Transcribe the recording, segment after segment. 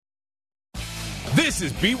This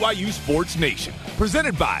is BYU Sports Nation,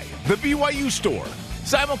 presented by The BYU Store.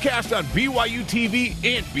 Simulcast on BYU TV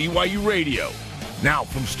and BYU Radio. Now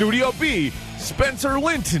from Studio B, Spencer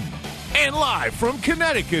Linton. And live from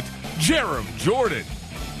Connecticut, Jerem Jordan.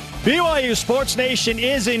 BYU Sports Nation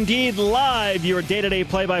is indeed live, your day-to-day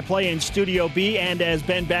play-by-play in Studio B. And as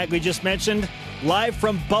Ben Bagley just mentioned, live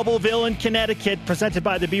from Bubbleville in Connecticut, presented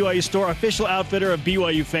by the BYU Store, official outfitter of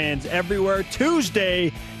BYU fans everywhere.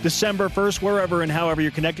 Tuesday, December 1st, wherever and however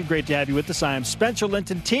you're connected. Great to have you with us. I am Spencer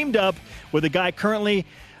Linton, teamed up with a guy currently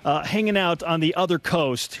hanging out on the other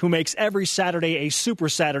coast who makes every Saturday a Super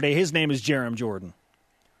Saturday. His name is Jerem Jordan.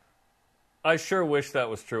 I sure wish that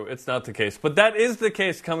was true. It's not the case. But that is the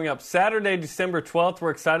case coming up Saturday, December 12th. We're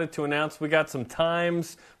excited to announce we got some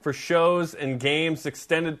times for shows and games,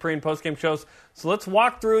 extended pre- and post-game shows. So let's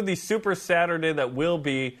walk through the Super Saturday that will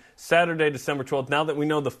be Saturday, December 12th, now that we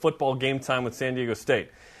know the football game time with San Diego State.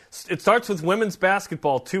 It starts with women's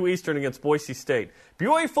basketball, 2 Eastern against Boise State.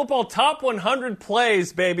 BYU football top 100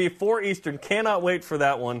 plays, baby, 4 Eastern. Cannot wait for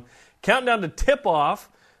that one. Countdown to tip-off.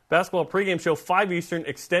 Basketball pregame show, 5 Eastern,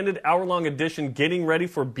 extended hour-long edition, getting ready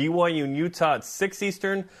for BYU and Utah at 6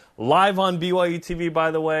 Eastern, live on BYU TV,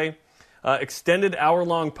 by the way. Extended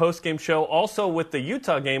hour-long postgame show. Also with the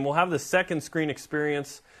Utah game, we'll have the second screen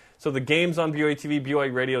experience. So the game's on BYU TV,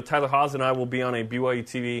 BYU Radio. Tyler Haas and I will be on a BYU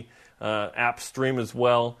TV app stream as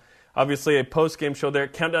well. Obviously, a postgame show there.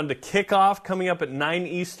 Countdown to kickoff coming up at 9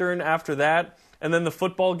 Eastern after that. And then the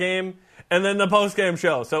football game. And then the postgame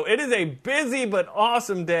show. So it is a busy but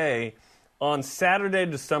awesome day on Saturday,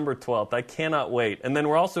 December 12th. I cannot wait. And then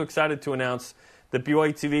we're also excited to announce that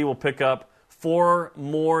BYU TV will pick up 4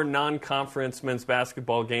 more non-conference men's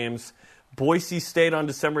basketball games. Boise State on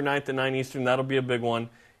December 9th at 9 Eastern. That'll be a big one.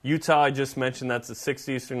 Utah, I just mentioned, that's at 6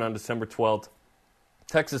 Eastern on December 12th.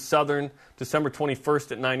 Texas Southern, December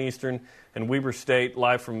 21st at 9 Eastern. And Weber State,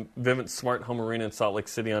 live from Vivint Smart Home Arena in Salt Lake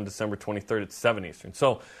City on December 23rd at 7 Eastern.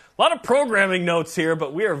 So a lot of programming notes here,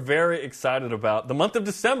 but we are very excited about the month of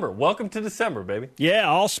December. Welcome to December, baby. Yeah,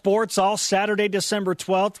 all sports, all Saturday, December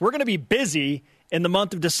 12th. We're going to be busy in the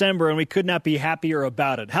month of December, and we could not be happier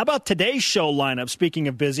about it. How about today's show lineup? Speaking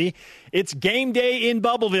of busy, it's game day in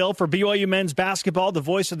Bubbleville for BYU men's basketball. The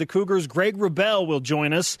voice of the Cougars, Greg Wrubell, will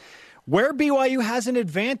join us. Where BYU has an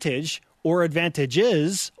advantage or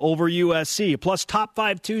advantages over USC. Plus, Top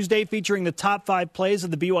 5 Tuesday featuring the top 5 plays of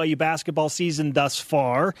the BYU basketball season thus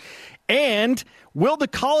far. And will the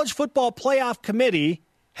College Football Playoff Committee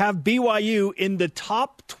have BYU in the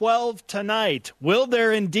top 12 tonight? Will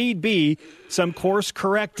there indeed be some course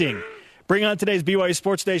correcting? Bring on today's BYU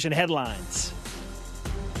Sports Nation headlines.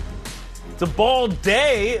 It's a ball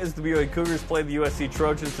day as the BYU Cougars play the USC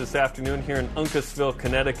Trojans this afternoon here in Uncasville,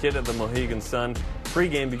 Connecticut at the Mohegan Sun.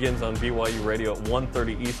 Pre-game begins on BYU Radio at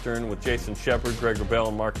 1:30 Eastern with Jason Shepard, Greg Wrubell,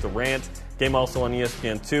 and Mark Durant. Game also on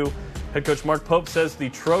ESPN2. Head coach Mark Pope says the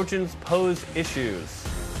Trojans pose issues.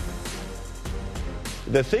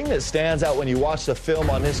 The thing that stands out when you watch the film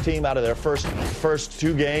on this team out of their first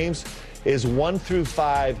 2 games is 1 through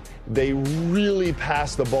 5, they really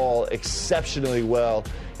pass the ball exceptionally well,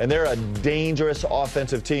 and they're a dangerous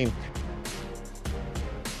offensive team.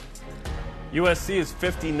 USC is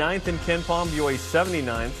 59th in KenPom, BYU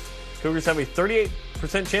 79th. Cougars have a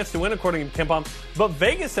 38% chance to win according to KenPom, but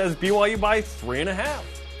Vegas says BYU by 3.5.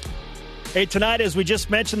 Hey, tonight, as we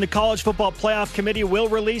just mentioned, the College Football Playoff Committee will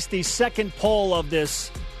release the second poll of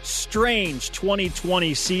this strange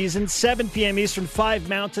 2020 season. 7 p.m. Eastern, 5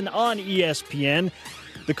 Mountain on ESPN.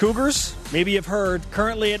 The Cougars, maybe you've heard,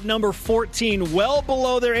 currently at number 14, well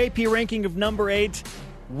below their AP ranking of number 8.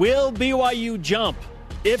 Will BYU jump?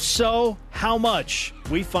 If so, how much?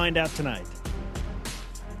 We find out tonight.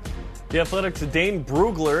 The Athletics' Dane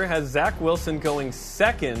Brugler has Zach Wilson going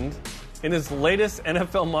second in his latest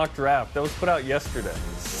NFL mock draft. That was put out yesterday.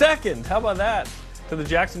 Second, how about that? To the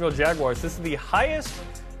Jacksonville Jaguars. This is the highest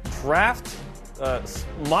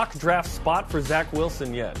mock draft spot for Zach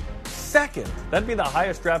Wilson yet. Second. That'd be the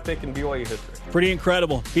highest draft pick in BYU history. Pretty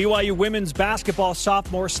incredible. BYU women's basketball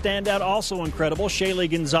sophomore standout, also incredible.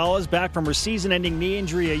 Shaylee Gonzalez, back from her season-ending knee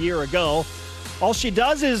injury a year ago. All she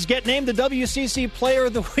does is get named the WCC Player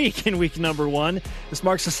of the Week in week number 1. This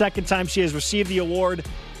marks the second time she has received the award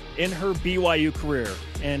in her BYU career.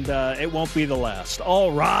 and it won't be the last.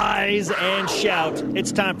 All rise and shout.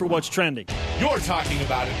 It's time for What's Trending. You're talking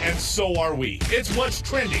about it, and so are we. It's What's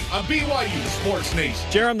Trending on BYU Sports Nation.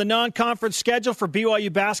 Jerem, the non-conference schedule for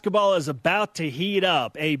BYU basketball is about to heat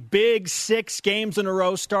up. A big 6 games in a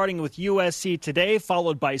row, starting with USC today,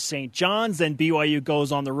 followed by St. John's. Then BYU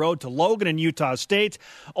goes on the road to Logan and Utah State,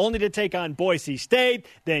 only to take on Boise State,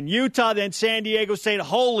 then Utah, then San Diego State.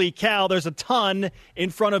 Holy cow, there's a ton in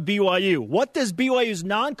front of BYU. What does BYU's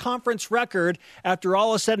non-conference record, after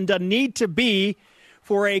all is said and done, need to be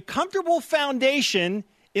for a comfortable foundation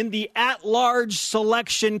in the at-large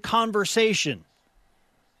selection conversation?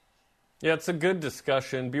 Yeah, it's a good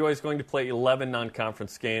discussion. BYU is going to play 11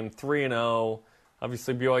 non-conference games, 3-0.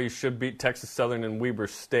 Obviously, BYU should beat Texas Southern and Weber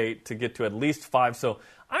State to get to at least 5. So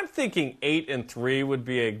I'm thinking 8-3 would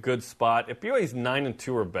be a good spot. If BYU's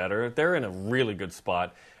 9-2 or better, they're in a really good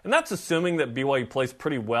spot. And that's assuming that BYU plays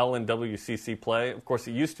pretty well in WCC play. Of course,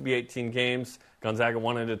 it used to be 18 games. Gonzaga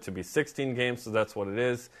wanted it to be 16 games, so that's what it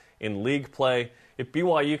is in league play. If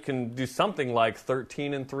BYU can do something like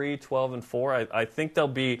 13-3, 12-4, I think they'll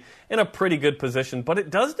be in a pretty good position. But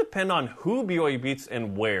it does depend on who BYU beats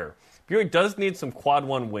and where. BYU does need some quad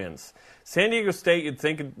 1 wins. San Diego State, you'd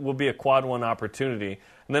think it will be a quad 1 opportunity.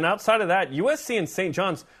 And then outside of that, USC and St.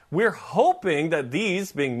 John's, we're hoping that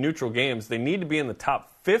these, being neutral games, they need to be in the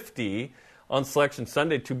top 50 on Selection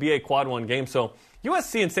Sunday to be a quad 1 game. So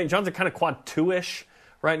USC and St. John's are kind of quad 2-ish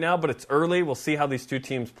right now, but it's early. We'll see how these two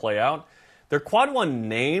teams play out. They're quad 1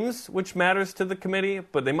 names, which matters to the committee,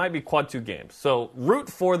 but they might be quad 2 games. So root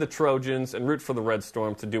for the Trojans and root for the Red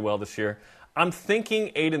Storm to do well this year. I'm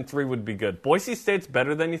thinking 8-3 would be good. Boise State's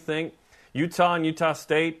better than you think. Utah and Utah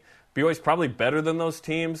State, BYU's probably better than those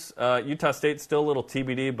teams. Utah State's still a little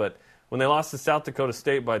TBD, but when they lost to South Dakota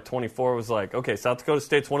State by 24, it was like, okay, South Dakota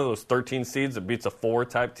State's one of those 13 seeds that beats a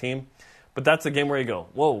 4-type team. But that's a game where you go,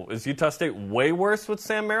 whoa, is Utah State way worse with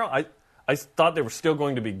Sam Merrill? I thought they were still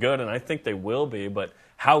going to be good, and I think they will be, but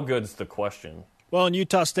how good's the question? Well, and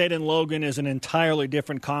Utah State and Logan is an entirely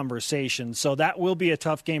different conversation, so that will be a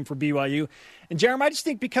tough game for BYU. And, Jeremy, I just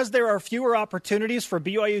think because there are fewer opportunities for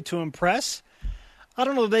BYU to impress, I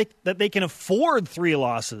don't know that they can afford 3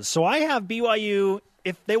 losses. So I have BYU,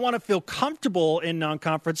 if they want to feel comfortable in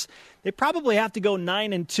non-conference, they probably have to go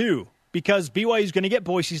 9-2 because BYU is going to get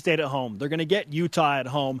Boise State at home. They're going to get Utah at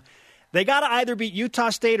home. They got to either beat Utah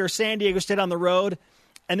State or San Diego State on the road,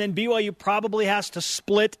 and then BYU probably has to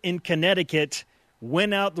split in Connecticut,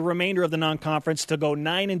 win out the remainder of the non-conference to go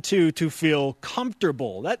 9-2 to feel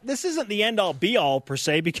comfortable. This isn't the end-all, be-all, per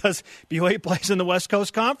se, because BYU plays in the West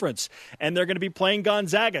Coast Conference, and they're going to be playing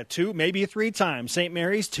Gonzaga 2, maybe 3 times, St.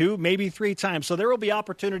 Mary's 2, maybe 3 times. So there will be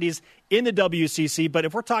opportunities in the WCC, but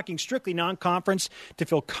if we're talking strictly non-conference to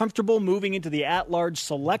feel comfortable moving into the at-large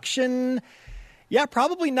selection, yeah,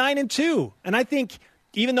 probably 9-2. And I think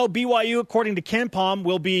even though BYU, according to KenPom,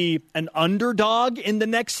 will be an underdog in the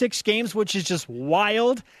next 6 games, which is just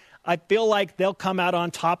wild, I feel like they'll come out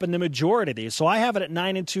on top in the majority of these. So I have it at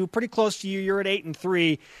 9-2, pretty close to you. You're at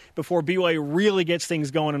 8-3 before BYU really gets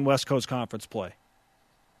things going in West Coast Conference play.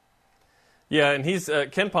 Yeah, and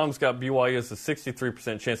KenPom's got BYU as a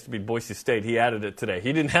 63% chance to beat Boise State. He added it today.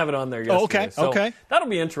 He didn't have it on there yesterday. Okay. That'll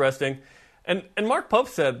be interesting. And Mark Pope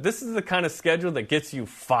said this is the kind of schedule that gets you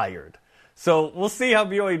fired. So we'll see how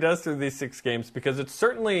BYU does through these 6 games because it's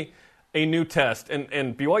certainly a new test.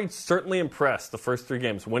 And BYU certainly impressed the first 3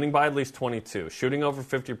 games, winning by at least 22, shooting over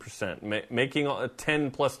 50%, making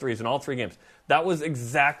 10-plus threes in all 3 games. That was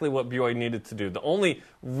exactly what BYU needed to do. The only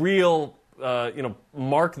real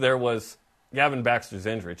mark there was Gavin Baxter's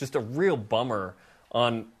injury. Just a real bummer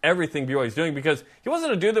on everything BYU's doing because he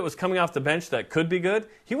wasn't a dude that was coming off the bench that could be good.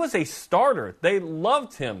 He was a starter. They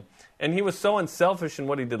loved him. And he was so unselfish in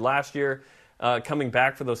what he did last year, coming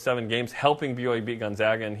back for those 7 games, helping BYU beat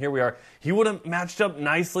Gonzaga. And here we are. He would have matched up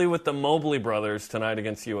nicely with the Mobley brothers tonight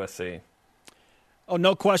against USC. Oh,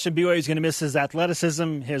 no question BYU is going to miss his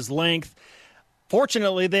athleticism, his length.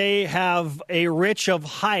 Fortunately, they have a rich of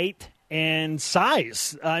height and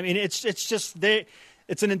size. I mean,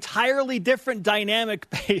 it's an entirely different dynamic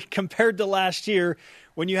compared to last year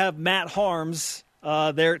when you have Matt Harms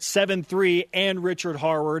there at 7'3", and Richard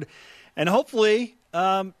Harward. And hopefully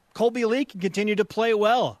Colby Lee can continue to play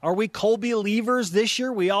well. Are we Colby Leavers this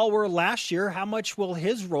year? We all were last year. How much will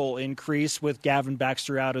his role increase with Gavin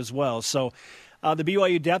Baxter out as well? So the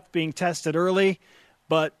BYU depth being tested early.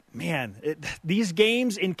 But, man, these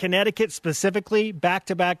games in Connecticut specifically,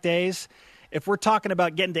 back-to-back days, if we're talking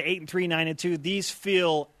about getting to 8-3, 9-2, these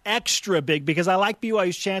feel extra big because I like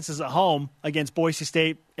BYU's chances at home against Boise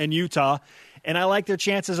State and Utah. And I like their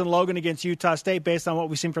chances in Logan against Utah State based on what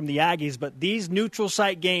we've seen from the Aggies. But these neutral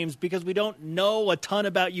site games, because we don't know a ton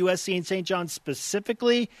about USC and St. John's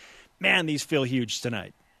specifically, man, these feel huge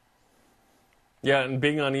tonight. Yeah, and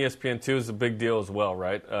being on ESPN2 is a big deal as well,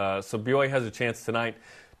 right? So BYU has a chance tonight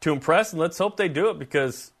to impress, and let's hope they do it,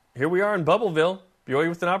 because here we are in Bubbleville. BYU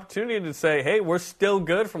with an opportunity to say, hey, we're still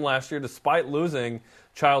good from last year despite losing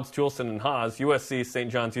Childs, Toulson, and Haas, USC,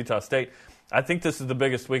 St. John's, Utah State. I think this is the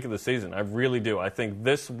biggest week of the season. I really do. I think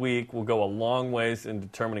this week will go a long ways in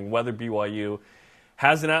determining whether BYU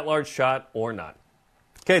has an at-large shot or not.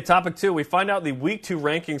 Okay, topic 2. We find out the Week 2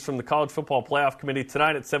 rankings from the College Football Playoff Committee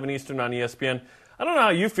tonight at 7 Eastern on ESPN. I don't know how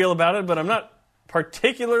you feel about it, but I'm not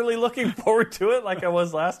particularly looking forward to it like I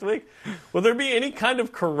was last week. Will there be any kind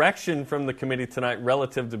of correction from the committee tonight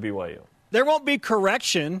relative to BYU? There won't be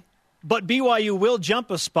correction, but BYU will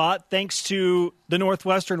jump a spot thanks to the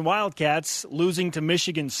Northwestern Wildcats losing to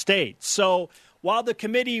Michigan State. So while the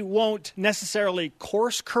committee won't necessarily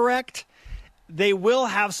course correct, they will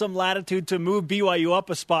have some latitude to move BYU up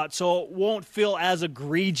a spot, so it won't feel as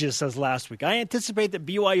egregious as last week. I anticipate that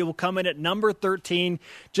BYU will come in at number 13,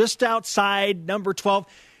 just outside number 12,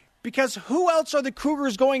 because who else are the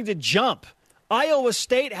Cougars going to jump? Iowa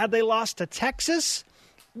State, had they lost to Texas,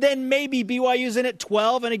 then maybe BYU's in at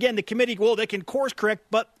 12. And again, the committee, well, they can course correct,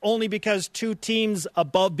 but only because 2 teams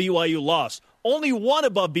above BYU lost. Only 1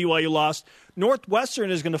 above BYU lost.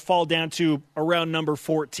 Northwestern is going to fall down to around number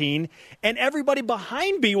 14. And everybody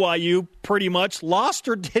behind BYU pretty much lost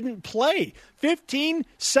or didn't play. 15,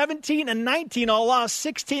 17, and 19 all lost.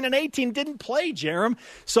 16 and 18 didn't play, Jerem.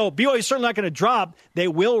 So BYU is certainly not going to drop. They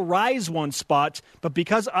will rise 1 spot. But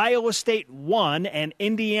because Iowa State won and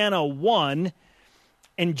Indiana won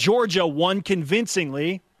and Georgia won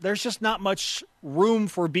convincingly, there's just not much room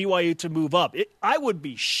for BYU to move up. I would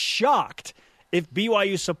be shocked if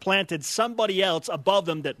BYU supplanted somebody else above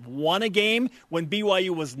them that won a game when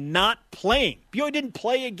BYU was not playing. BYU didn't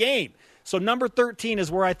play a game. So number 13 is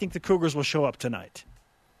where I think the Cougars will show up tonight.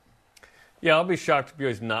 Yeah, I'll be shocked if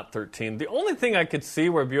BYU's not 13. The only thing I could see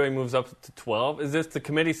where BYU moves up to 12 is if the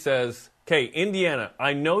committee says, okay, Indiana,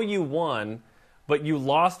 I know you won, but you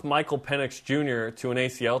lost Michael Penix Jr. to an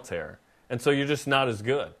ACL tear, and so you're just not as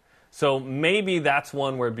good. So maybe that's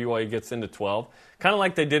one where BYU gets into 12. Kind of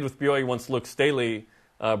like they did with BYU once Luke Staley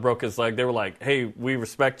broke his leg. They were like, hey, we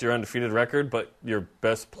respect your undefeated record, but your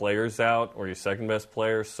best player's out or your second best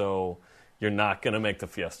player, so you're not going to make the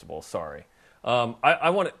Fiesta Bowl. Sorry. I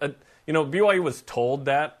want to, BYU was told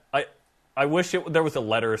that. I wish there was a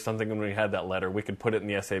letter or something when we had that letter. We could put it in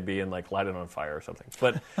the SAB and light it on fire or something.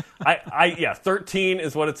 But 13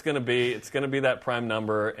 is what it's going to be. It's going to be that prime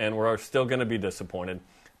number, and we're still going to be disappointed.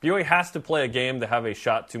 BYU has to play a game to have a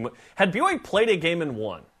shot to. Had BYU played a game and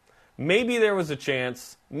won, maybe there was a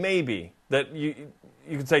chance, maybe, that you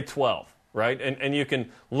could say 12, right? And you can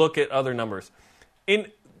look at other numbers. In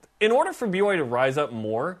order for BYU to rise up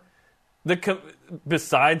more,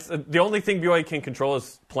 besides the only thing BYU can control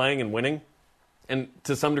is playing and winning, and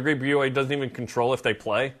to some degree BYU doesn't even control if they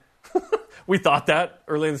play. We thought that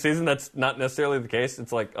early in the season. That's not necessarily the case.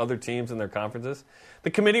 It's like other teams in their conferences. The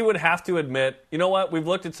committee would have to admit, you know what, we've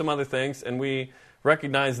looked at some other things and we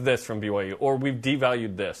recognize this from BYU, or we've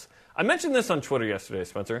devalued this. I mentioned this on Twitter yesterday,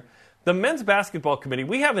 Spencer. The men's basketball committee,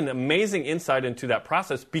 we have an amazing insight into that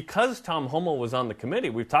process because Tom Hummel was on the committee.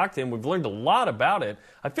 We've talked to him. We've learned a lot about it.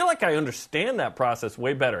 I feel like I understand that process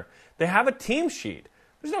way better. They have a team sheet.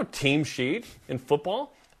 There's no team sheet in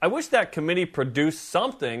football. I wish that committee produced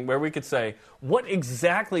something where we could say, what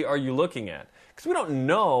exactly are you looking at? Because we don't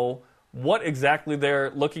know what exactly they're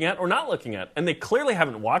looking at or not looking at. And they clearly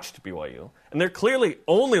haven't watched BYU. And they're clearly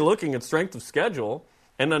only looking at strength of schedule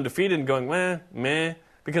and undefeated and going, meh.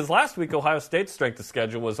 Because last week, Ohio State's strength of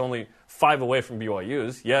schedule was only 5 away from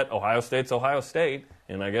BYU's, yet Ohio State's Ohio State,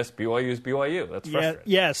 and I guess BYU's BYU. That's frustrating.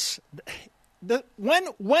 Yes.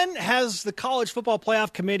 When has the College Football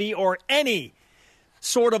Playoff Committee or any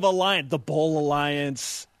sort of alliance, the Bowl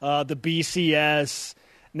Alliance, the BCS,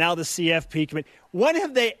 now the CFP Committee, when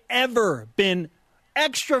have they ever been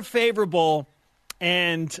extra favorable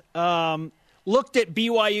and looked at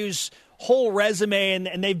BYU's whole resume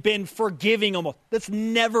and they've been forgiving them? That's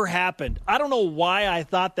never happened. I don't know why I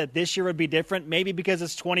thought that this year would be different. Maybe because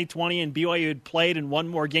it's 2020 and BYU had played and won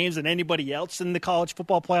more games than anybody else in the College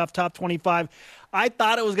Football Playoff Top 25. I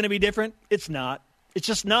thought it was going to be different. It's not. It's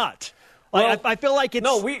just not. I feel like it's...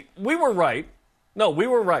 No, we were right. No, we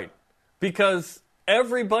were right. Because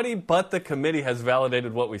everybody but the committee has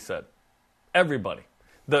validated what we said. Everybody.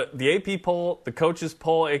 The AP poll, the coaches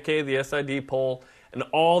poll, a.k.a. the SID poll, and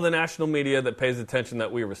all the national media that pays attention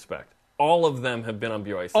that we respect. all of them have been on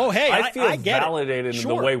BYU. Oh, hey, I feel I get validated in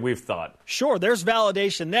the way we've thought. Sure, there's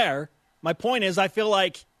validation there. My point is I feel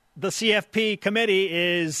like the CFP committee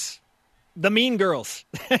is the mean girls.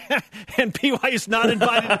 And BYU's not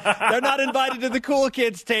invited. They're not invited to the cool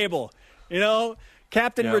kids table. You know,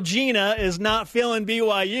 Captain Regina is not feeling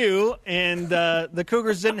BYU, and the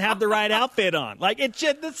Cougars didn't have the right outfit on. Like, it's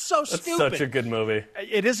so stupid. That's such a good movie.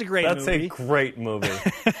 It is a great movie. That's a great movie.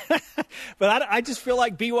 But I just feel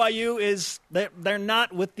like BYU is they're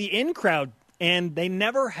not with the in crowd, and they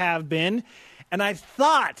never have been. And I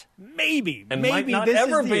thought maybe might not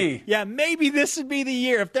ever be. Yeah, maybe this would be the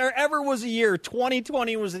year. If there ever was a year,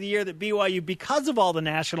 2020 was the year that BYU, because of all the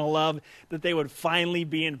national love, that they would finally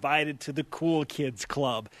be invited to the cool kids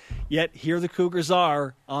club. Yet here the Cougars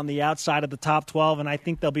are on the outside of the top 12, and I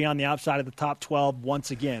think they'll be on the outside of the top 12 once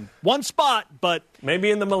again. One spot, but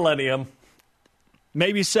maybe in the millennium.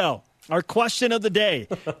 Maybe so. Our question of the day,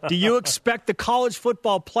 do you expect the College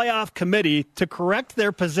Football Playoff Committee to correct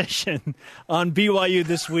their position on BYU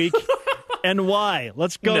this week, and why?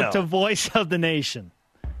 Let's go to Voice of the Nation.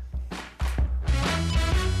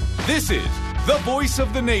 This is the Voice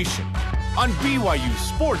of the Nation on BYU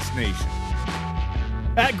Sports Nation.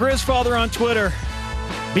 At Grizzfather on Twitter,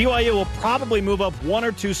 BYU will probably move up 1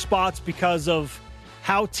 or 2 spots because of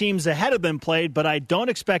how teams ahead of them played, but I don't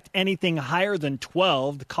expect anything higher than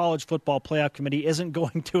 12. The College Football Playoff Committee isn't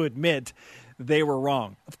going to admit they were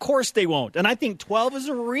wrong. Of course they won't. And I think 12 is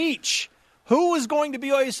a reach. Who is going to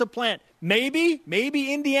BYU supplant? Maybe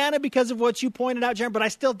Indiana because of what you pointed out, Jaron, but I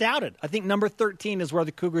still doubt it. I think number 13 is where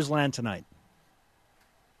the Cougars land tonight.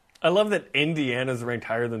 I love that Indiana's ranked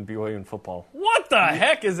higher than BYU in football. What the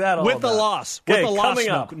heck is that all about? With the loss, coming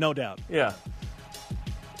up. No doubt. Yeah.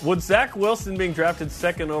 Would Zach Wilson being drafted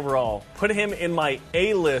 2nd overall put him in my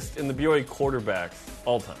A list in the BYU quarterbacks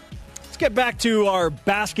all time? Let's get back to our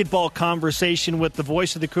basketball conversation with the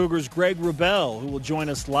voice of the Cougars, Greg Wrubell, who will join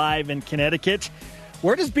us live in Connecticut.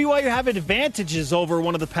 Where does BYU have advantages over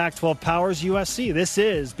one of the Pac-12 powers, USC? This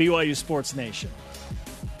is BYU Sports Nation.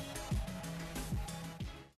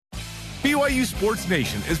 BYU Sports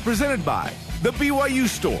Nation is presented by The BYU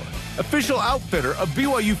Store, official outfitter of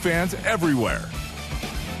BYU fans everywhere.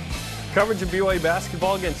 Coverage of BYU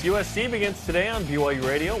basketball against USC begins today on BYU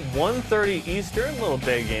Radio, 1:30 Eastern, little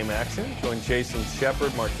day game action. Join Jason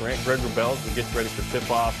Shepard, Mark Durant, Greg Wrubell as we get ready for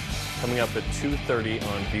tip-off coming up at 2:30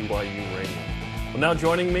 on BYU Radio. Well, now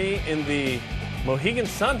joining me in the Mohegan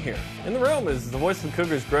Sun here in the room is the voice of the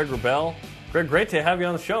Cougars, Greg Wrubell. Greg, great to have you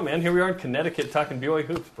on the show, man. Here we are in Connecticut talking BYU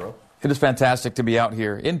hoops, bro. It is fantastic to be out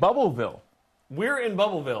here in Bubbleville. We're in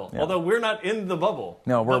Bubbleville, although we're not in the bubble.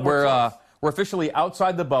 No, we're officially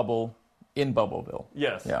outside the bubble. In Bubbleville.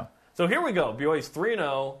 Yes. Yeah. So here we go. BYU's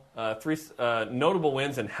 3-0, 3 notable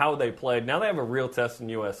wins and how they played. Now they have a real test in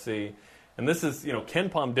USC. And this is, Ken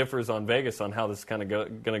Palm differs on Vegas on how this is kind of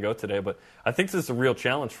going to go today. But I think this is a real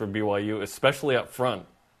challenge for BYU, especially up front.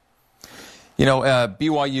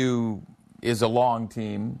 BYU is a long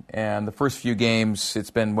team. And the first few games, it's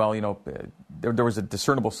been, there was a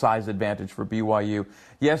discernible size advantage for BYU.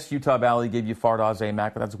 Yes, Utah Valley gave you Fardaws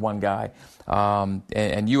Amac, but that's one guy. And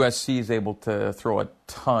USC is able to throw a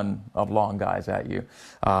ton of long guys at you.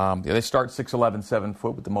 They start 6'11", 7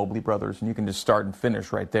 foot with the Mobley brothers, and you can just start and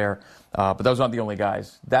finish right there. But those aren't the only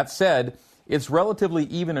guys. That said, it's relatively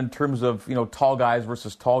even in terms of tall guys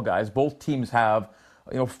versus tall guys. Both teams have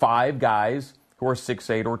 5 guys who are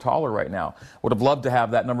 6'8" or taller right now. Would have loved to have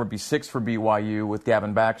that number be 6 for BYU with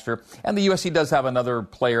Gavin Baxter. And the USC does have another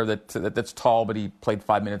player that's tall, but he played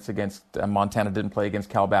 5 minutes against Montana, didn't play against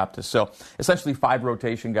Cal Baptist. So essentially 5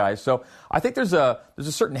 rotation guys. So I think there's a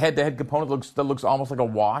certain head-to-head component that looks almost like a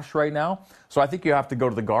wash right now. So I think you have to go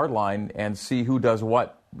to the guard line and see who does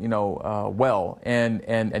what, well. And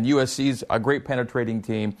USC's a great penetrating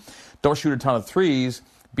team. Don't shoot a ton of threes.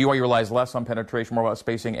 BYU relies less on penetration, more about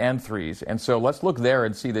spacing and threes. And so let's look there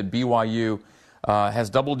and see that BYU has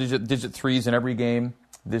double-digit threes in every game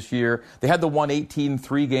this year. They had the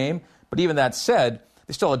 118-3 game, but even that said,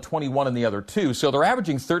 they still had 21 in the other 2. So they're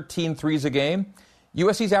averaging 13 threes a game.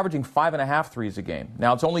 USC's averaging 5.5 threes a game.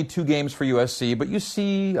 Now, it's only 2 games for USC, but you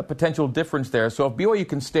see a potential difference there. So if BYU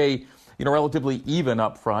can stay relatively even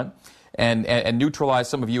up front, and neutralize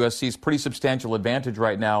some of USC's pretty substantial advantage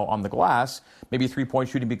right now on the glass, maybe three-point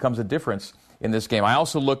shooting becomes a difference in this game. I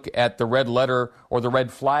also look at the red letter or the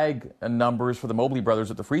red flag numbers for the Mobley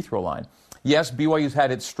brothers at the free throw line. Yes, BYU's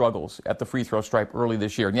had its struggles at the free throw stripe early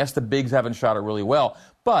this year. And yes, the bigs haven't shot it really well.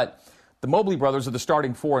 But the Mobley brothers are the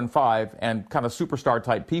starting 4 and 5 and kind of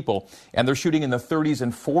superstar-type people, and they're shooting in the 30s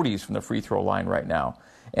and 40s from the free throw line right now.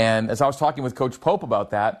 And as I was talking with Coach Pope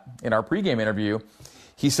about that in our pregame interview,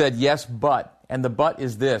 He said, yes, but, and the but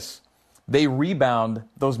is this. They rebound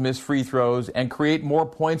those missed free throws and create more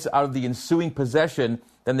points out of the ensuing possession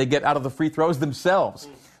than they get out of the free throws themselves.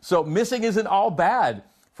 So missing isn't all bad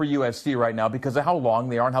for USC right now because of how long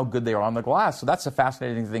they are and how good they are on the glass. So that's a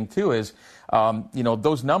fascinating thing, too, is,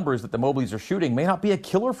 those numbers that the Mobleys are shooting may not be a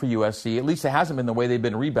killer for USC. At least it hasn't been the way they've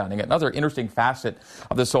been rebounding it. Another interesting facet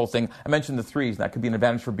of this whole thing, I mentioned the threes. That could be an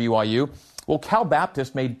advantage for BYU. Well, Cal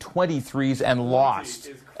Baptist made 20 threes and lost.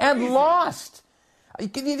 And lost!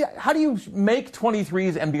 How do you make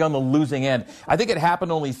 23s and be on the losing end? I think it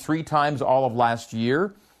happened only 3 times all of last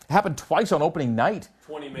year. It happened twice on opening night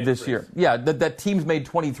this year. Yeah, that teams made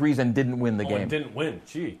 23s and didn't win the game. And didn't win.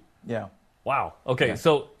 Gee. Yeah. Wow. Okay,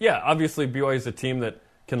 so, obviously BYU is a team that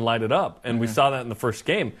can light it up, and we saw that in the first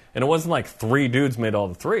game. And it wasn't like 3 dudes made all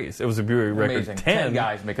the threes. It was a BYU record. Amazing. 10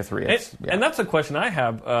 guys make a three. And that's a question I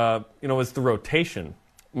have, is the rotation.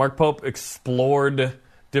 Mark Pope explored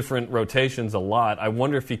different rotations a lot. I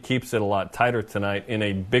wonder if he keeps it a lot tighter tonight in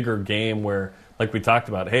a bigger game where, like we talked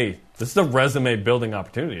about, hey, this is a resume-building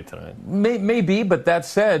opportunity tonight. Maybe, but that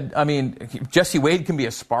said, I mean, Jesse Wade can be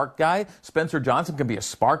a spark guy. Spencer Johnson can be a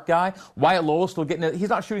spark guy. Wyatt Lowell's still getting it. He's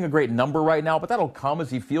not shooting a great number right now, but that'll come as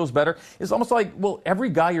he feels better. It's almost like, well, every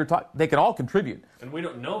guy you're talking, they can all contribute. And we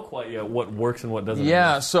don't know quite yet what works and what doesn't.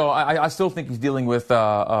 Yeah, so I still think he's dealing with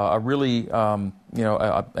a really, an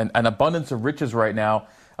abundance of riches right now,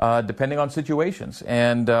 depending on situations.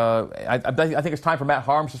 And I think it's time for Matt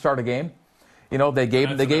Harms to start a game. They gave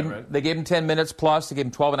him 10 minutes plus. They gave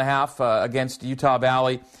him 12 and a half against Utah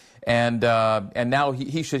Valley, and now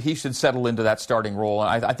he should settle into that starting role.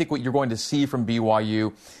 And I think what you're going to see from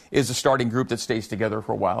BYU is a starting group that stays together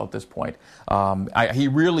for a while at this point. He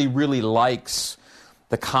really, really likes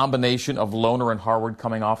the combination of Lohner and Harward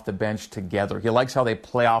coming off the bench together. He likes how they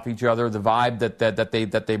play off each other, the vibe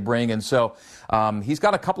that they bring, and so he's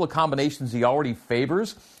got a couple of combinations he already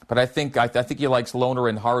favors. But I think he likes Lohner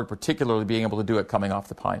and Harward particularly being able to do it coming off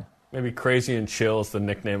the pine. Maybe Crazy and Chill is the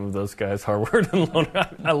nickname of those guys, Harward and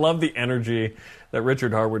Lohner. I love the energy that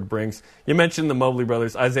Richard Harward brings. You mentioned the Mobley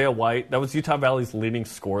brothers. Isaiah White, that was Utah Valley's leading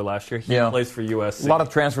scorer last year. He plays for USC. A lot of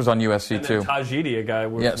transfers on USC, and too. Tajidi, a guy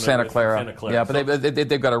we're Santa Clara. Yeah, but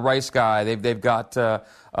they've got a Rice guy. They've got college.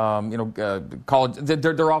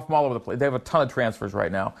 They're off from all over the place. They have a ton of transfers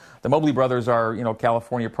right now. The Mobley brothers are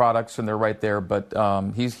California products, and they're right there. But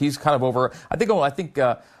he's kind of over. I think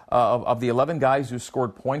of the 11 guys who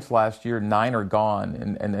scored points last year, 9 are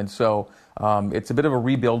gone, and so it's a bit of a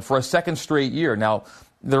rebuild for a second straight year. Now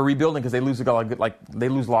they're rebuilding because they lose they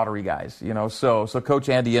lose lottery guys, So Coach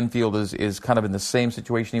Andy Enfield is kind of in the same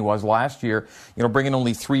situation he was last year, bringing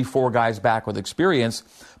only 3-4 guys back with experience,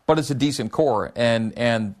 but it's a decent core,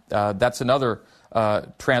 and that's another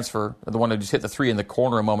transfer, the one who just hit the 3 in the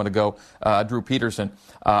corner a moment ago, Drew Peterson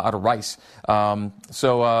out of Rice. It's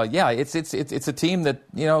a team that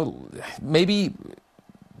maybe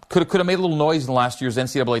could have made a little noise in last year's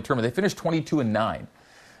NCAA tournament. They finished 22-9,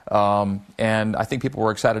 and I think people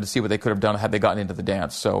were excited to see what they could have done had they gotten into the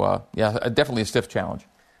dance. So definitely a stiff challenge.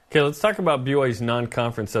 Okay, let's talk about BYU's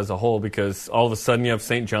non-conference as a whole, because all of a sudden you have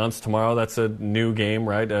St. John's tomorrow. That's a new game,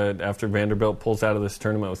 right, after Vanderbilt pulls out of this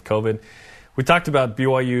tournament with COVID. We talked about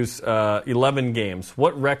BYU's 11 games.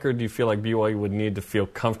 What record do you feel like BYU would need to feel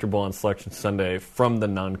comfortable on Selection Sunday from the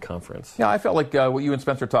non-conference? Yeah, I felt like what you and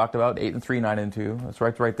Spencer talked about, 8-3, 9-2. That's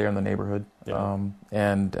right there in the neighborhood. Yeah.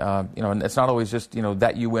 And it's not always just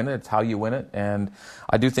that you win it; it's how you win it. And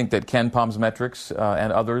I do think that Ken Palm's metrics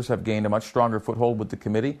and others have gained a much stronger foothold with the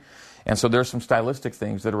committee. And so there's some stylistic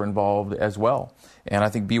things that are involved as well. And I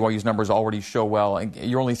think BYU's numbers already show well. And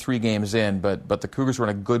you're only 3 games in, but the Cougars are in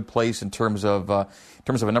a good place in terms of a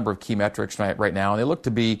number of key metrics right now. And they look to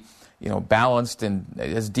be balanced and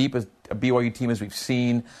as deep as a BYU team as we've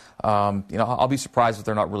seen. I'll be surprised if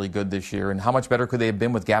they're not really good this year. And how much better could they have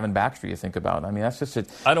been with Gavin Baxter, you think about? I mean, that's just it.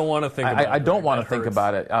 I don't want to think about it. I don't want to think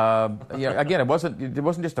about it. Again, it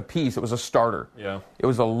wasn't just a piece. It was a starter. Yeah. It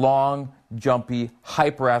was a long, jumpy,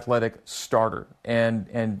 hyper-athletic starter. And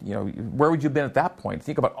where would you have been at that point?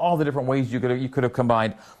 Think about all the different ways you could have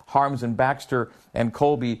combined Harms and Baxter and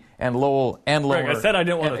Colby and Lowell and Lohner. Greg, I said I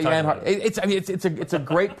didn't want to talk about it. It's a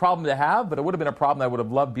great problem to have, but it would have been a problem that I would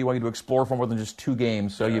have loved BYU to explore for more than just 2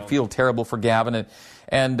 games. So you feel terrible for Gavin.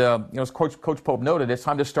 And as Coach Pope noted, it's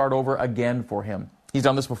time to start over again for him. He's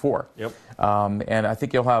done this before. Yep. And I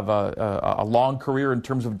think he'll have a long career in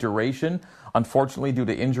terms of duration, unfortunately due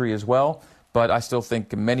to injury as well. But I still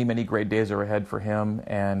think many, many great days are ahead for him.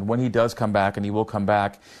 And when he does come back, and he will come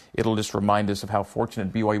back, it'll just remind us of how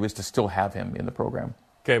fortunate BYU is to still have him in the program.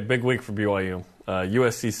 Okay, big week for BYU.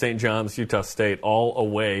 USC, St. John's, Utah State, all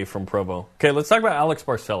away from Provo. Okay, let's talk about Alex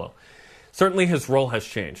Barcelo. Certainly his role has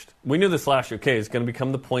changed. We knew this last year. Okay, he's going to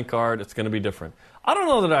become the point guard. It's going to be different. I don't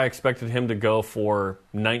know that I expected him to go for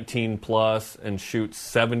 19-plus and shoot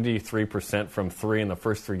 73% from three in the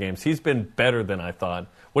first 3 games. He's been better than I thought.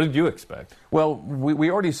 What did you expect? Well,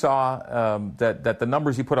 we already saw that the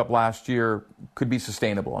numbers he put up last year could be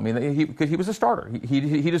sustainable. I mean, he was a starter.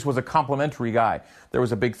 He just was a complimentary guy. There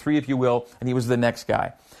was a big 3, if you will, and he was the next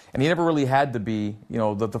guy. And he never really had to be,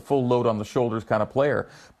 the full load on the shoulders kind of player.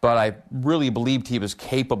 But I really believed he was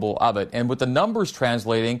capable of it. And with the numbers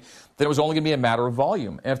translating, then it was only going to be a matter of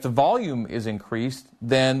volume. And if the volume is increased,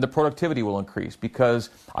 then the productivity will increase. Because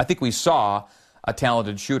I think we saw a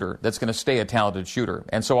talented shooter that's going to stay a talented shooter.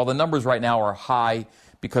 And so while the numbers right now are high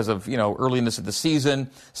because of, earliness of the season,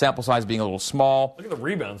 sample size being a little small. Look at the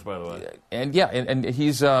rebounds, by the way. And yeah, and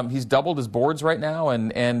he's doubled his boards right now,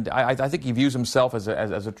 and I think he views himself as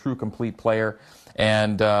a true complete player.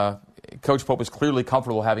 And Coach Pope is clearly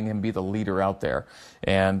comfortable having him be the leader out there.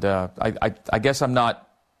 And I guess I'm not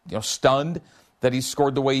stunned that he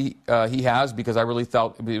scored the way he has, because I really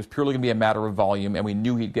felt it was purely going to be a matter of volume, and we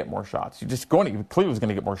knew he'd get more shots. He clearly was going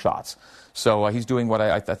to get more shots. So he's doing what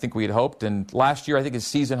I think we had hoped. And last year, I think his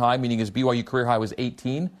season high, meaning his BYU career high, was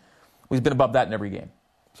 18. He's been above that in every game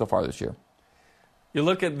so far this year. You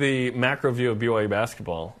look at the macro view of BYU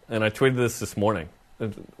basketball, and I tweeted this morning.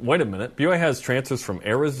 Wait a minute. BYU has transfers from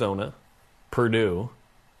Arizona, Purdue,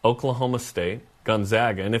 Oklahoma State,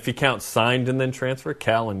 Gonzaga, and if you count signed and then transfer,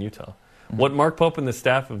 Cal and Utah. What Mark Pope and the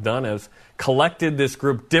staff have done is collected this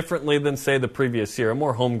group differently than, say, the previous year,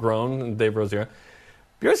 more homegrown, Dave Rozier.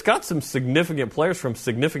 BYU's got some significant players from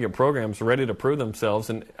significant programs ready to prove themselves,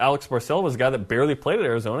 and Alex Barcelo was a guy that barely played at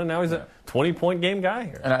Arizona, and now he's a 20-point game guy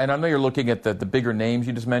here. And I know you're looking at the bigger names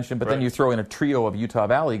you just mentioned, but then you throw in a trio of Utah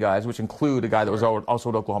Valley guys, which include a guy that was also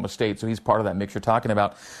at Oklahoma State, so he's part of that mix you're talking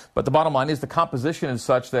about. But the bottom line is the composition is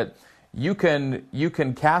such that you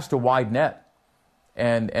can cast a wide net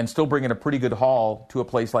and still bring in a pretty good haul to a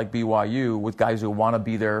place like BYU with guys who want to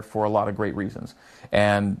be there for a lot of great reasons.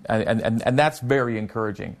 And that's very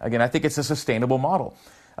encouraging. Again, I think it's a sustainable model.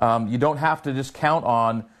 You don't have to just count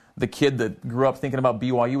on the kid that grew up thinking about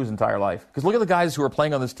BYU his entire life. Because look at the guys who are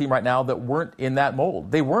playing on this team right now that weren't in that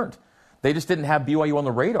mold. They weren't. They just didn't have BYU on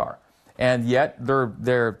the radar. And yet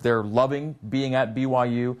they're loving being at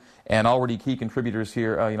BYU and already key contributors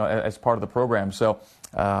here, as part of the program. So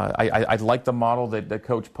I like the model that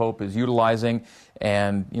Coach Pope is utilizing,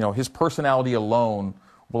 and his personality alone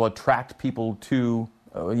will attract people to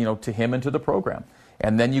him and to the program.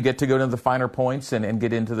 And then you get to go into the finer points and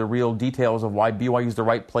get into the real details of why BYU is the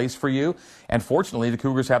right place for you. And fortunately, the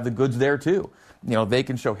Cougars have the goods there too. They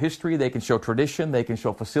can show history, they can show tradition, they can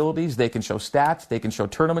show facilities, they can show stats, they can show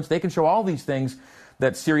tournaments, they can show all these things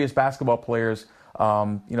that serious basketball players,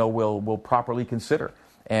 will properly consider.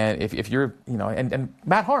 And if you're, and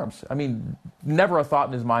Matt Harms, never a thought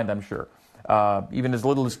in his mind, I'm sure. Even as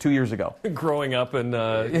little as 2 years ago. Growing up in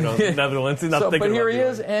Netherlands, he's not thinking but here about he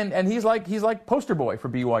is, and he's like poster boy for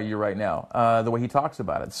BYU right now, the way he talks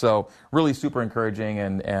about it. So really super encouraging,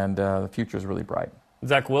 and the future is really bright.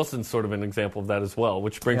 Zach Wilson's sort of an example of that as well,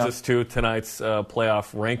 which brings us to tonight's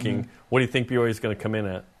playoff ranking. What do you think BYU is going to come in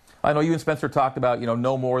at? I know you and Spencer talked about,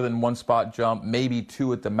 no more than 1 spot jump, maybe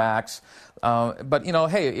 2 at the max. But,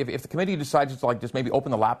 hey, if the committee decides to just maybe open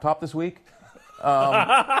the laptop this week,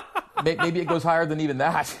 maybe it goes higher than even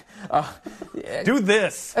that. Do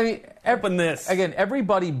this. Open this. Again,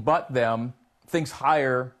 everybody but them thinks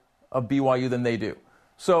higher of BYU than they do.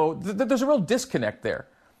 So there's a real disconnect there.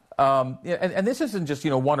 And this isn't just,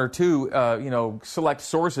 1 or 2, select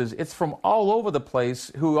sources. It's from all over the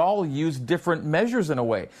place who all use different measures in a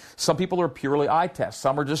way. Some people are purely eye tests.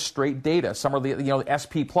 Some are just straight data. Some are the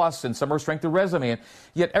SP plus, and some are strength of resume. And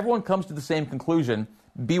yet everyone comes to the same conclusion.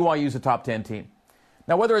 BYU's a top 10 team.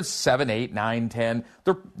 Now, whether it's 7, 8, 9, 10,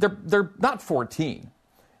 they're not 14.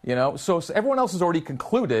 So everyone else has already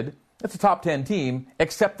concluded it's a top 10 team,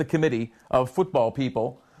 except the committee of football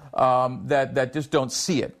people. That just don't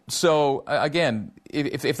see it. So again,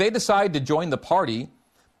 if they decide to join the party,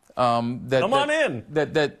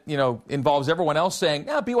 that involves everyone else saying,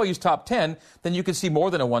 BYU's top 10, then you can see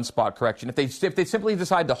more than a 1 spot correction. If they simply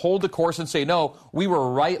decide to hold the course and say, no, we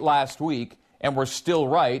were right last week and we're still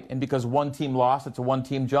right, and because one team lost, it's a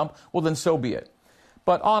 1-team jump, well then so be it.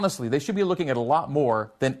 But honestly, they should be looking at a lot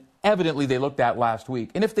more than evidently they looked at last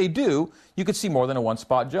week. And if they do, you could see more than a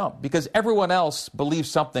 1-spot jump, because everyone else believes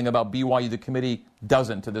something about BYU the committee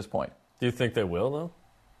doesn't to this point. Do you think they will, though?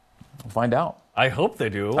 We'll find out. I hope they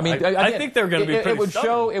do. Again, I think they're going to be pretty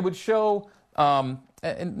It would show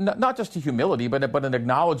and not just a humility, but an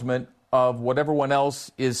acknowledgement of what everyone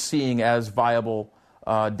else is seeing as viable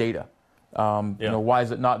data. Why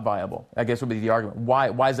is it not viable? I guess would be the argument.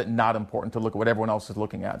 Why is it not important to look at what everyone else is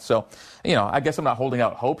looking at? So, I guess I'm not holding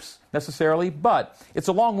out hopes necessarily, but it's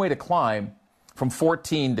a long way to climb from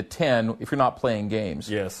 14 to 10 if you're not playing games.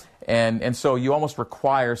 Yes. And so you almost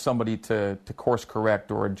require somebody to course correct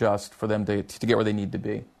or adjust for them to get where they need to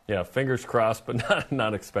be. Yeah, fingers crossed, but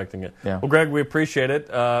not expecting it. Yeah. Well, Greg, we appreciate it.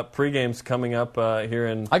 Pre-game's coming up here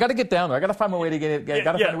in... I got to get down there. I got to find my way to get it.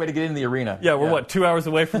 Find a way to get in the arena. Yeah, we're 2 hours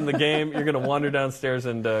away from the game. You're going to wander downstairs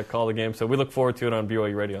and call the game. So we look forward to it on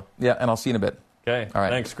BYU Radio. Yeah, and I'll see you in a bit. Okay. All right.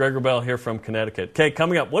 Thanks. Greg Wrubell here from Connecticut. Okay,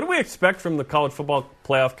 coming up, what do we expect from the College Football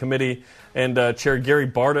Playoff Committee and Chair Gary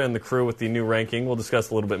Barta and the crew with the new ranking? We'll discuss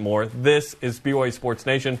a little bit more. This is BYU Sports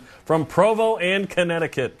Nation from Provo and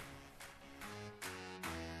Connecticut.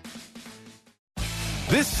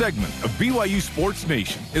 This segment of BYU Sports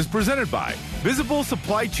Nation is presented by Visible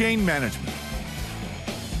Supply Chain Management.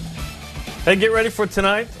 Hey, get ready for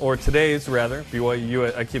tonight, or today's rather,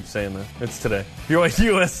 BYU, I keep saying that, it's today,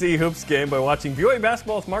 BYU USC Hoops game by watching BYU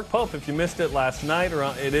Basketball with Mark Pope. If you missed it last night,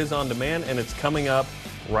 it is on demand, and it's coming up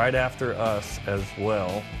right after us as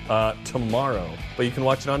well tomorrow. But you can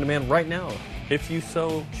watch it on demand right now, if you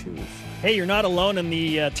so choose. Hey, you're not alone in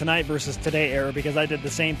the tonight versus today era because I did the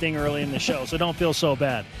same thing early in the show, so don't feel so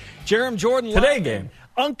bad. Jerem Jordan. Today game.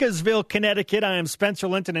 Uncasville, Connecticut. I am Spencer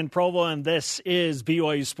Linton in Provo, and this is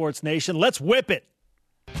BYU Sports Nation. Let's whip it.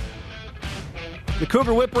 The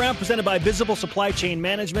Cougar Whip Around presented by Visible Supply Chain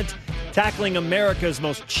Management, tackling America's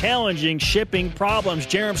most challenging shipping problems.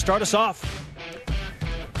 Jerem, start us off.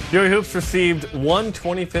 BYU Hoops received one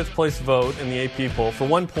 25th place vote in the AP poll for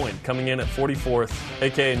 1 point, coming in at 44th,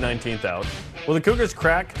 a.k.a. 19th out. Will the Cougars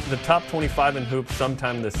crack the top 25 in hoops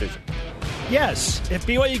sometime this season? Yes. If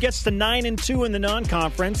BYU gets to 9-2 in the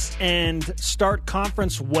non-conference and start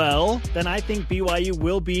conference well, then I think BYU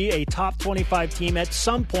will be a top 25 team at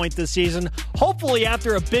some point this season, hopefully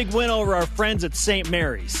after a big win over our friends at St.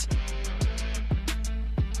 Mary's.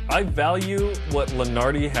 I value what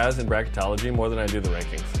Lenardi has in bracketology more than I do the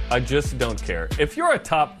rankings. I just don't care. If you're a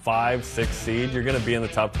top 5, 6 seed, you're going to be in the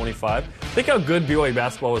top 25. Think how good BYU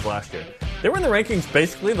basketball was last year. They were in the rankings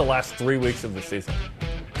basically the last 3 weeks of the season.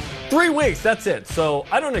 3 weeks, that's it. So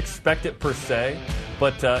I don't expect it per se,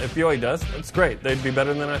 but if BYU does, it's great. They'd be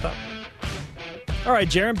better than I thought. All right,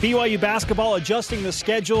 Jerem, BYU basketball adjusting the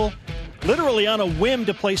schedule literally on a whim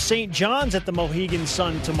to play St. John's at the Mohegan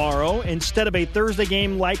Sun tomorrow instead of a Thursday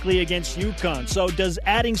game likely against UConn. So does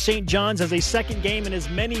adding St. John's as a second game in as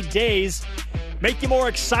many days make you more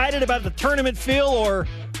excited about the tournament feel or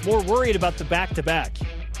more worried about the back-to-back?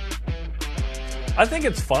 I think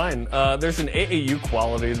it's fine. There's an AAU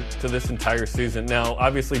quality to this entire season. Now,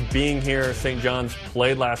 obviously, being here, St. John's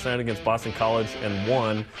played last night against Boston College and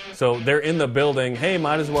won. So they're in the building. Hey,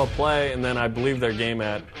 might as well play. And then I believe their game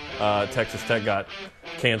at Texas Tech got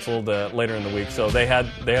canceled later in the week. So they had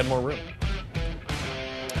more room.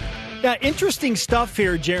 Yeah, interesting stuff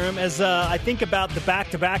here, Jerem, as I think about the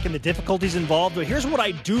back-to-back and the difficulties involved. But here's what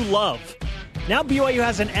I do love. Now BYU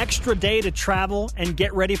has an extra day to travel and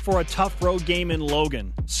get ready for a tough road game in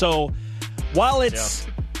Logan. So while it's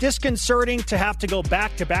disconcerting to have to go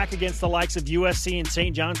back-to-back against the likes of USC and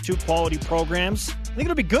St. John's, two quality programs, I think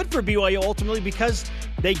it'll be good for BYU ultimately because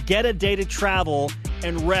they get a day to travel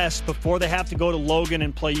and rest before they have to go to Logan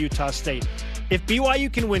and play Utah State. If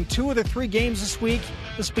BYU can win 2 of the 3 games this week,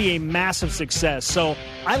 this will be a massive success. So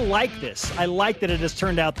I like this. I like that it has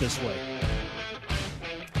turned out this way.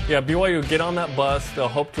 Yeah, BYU get on that bus. They'll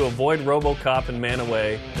hope to avoid RoboCop and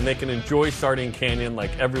Man-Away, and they can enjoy Sardine Canyon like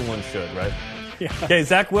everyone should, right? Yeah. Okay,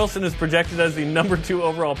 Zach Wilson is projected as the number 2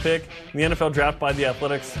 overall pick in the NFL draft by the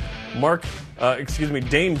Athletics.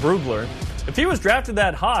 Dane Brugler. If he was drafted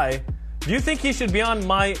that high, do you think he should be on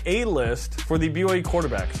my A list for the BYU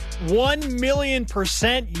quarterbacks?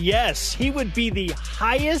 1,000,000% yes. He would be the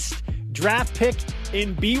highest draft pick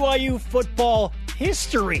in BYU football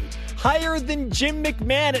history. Higher than Jim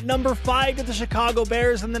McMahon at number 5 to the Chicago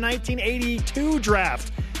Bears in the 1982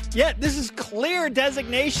 draft. Yet this is clear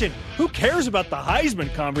designation. Who cares about the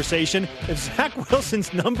Heisman conversation if Zach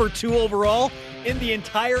Wilson's number 2 overall in the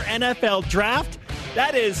entire NFL draft?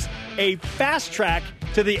 That is a fast track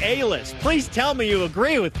to the A-list. Please tell me you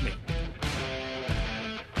agree with me.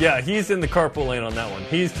 Yeah, he's in the carpool lane on that one.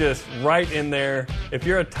 He's just right in there. If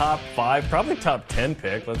you're a top 5, probably top 10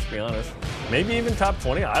 pick, let's be honest. Maybe even top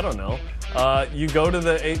 20, I don't know. You go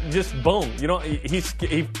to just boom. He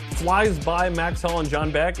flies by Max Hall and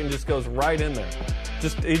John Beck and just goes right in there.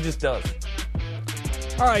 He just does.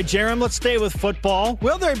 All right, Jerem, let's stay with football.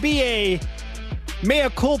 Will there be a Mea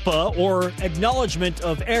culpa, or acknowledgement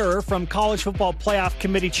of error, from College Football Playoff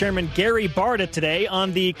Committee Chairman Gary Barta today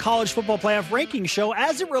on the College Football Playoff Ranking Show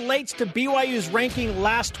as it relates to BYU's ranking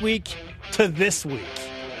last week to this week.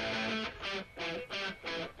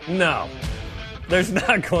 No, there's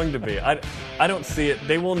not going to be. I don't see it.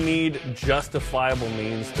 They will need justifiable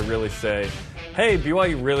means to really say, hey,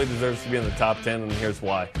 BYU really deserves to be in the top 10, and here's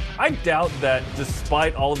why. I doubt that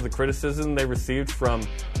despite all of the criticism they received from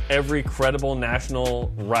every credible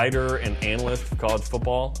national writer and analyst of college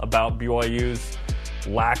football about BYU's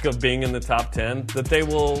lack of being in the top 10, that they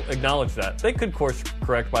will acknowledge that. They could course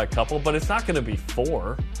correct by a couple, but it's not going to be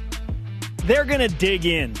 4. They're going to dig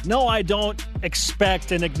in. No, I don't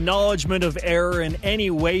expect an acknowledgement of error in any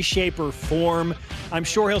way, shape, or form. I'm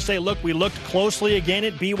sure he'll say, look, we looked closely again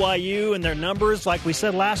at BYU, and their numbers, like we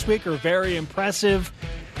said last week, are very impressive.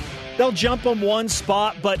 They'll jump them one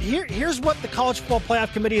spot, but here's what the College Football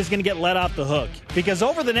Playoff Committee is going to get let off the hook. Because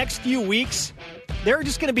over the next few weeks, there are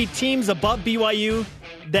just going to be teams above BYU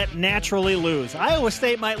that naturally lose. Iowa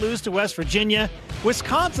State might lose to West Virginia.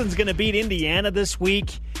 Wisconsin's going to beat Indiana this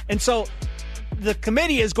week. And so the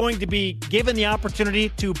committee is going to be given the opportunity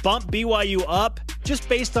to bump BYU up just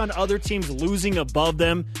based on other teams losing above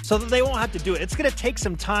them so that they won't have to do it. It's going to take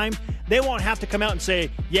some time. They won't have to come out and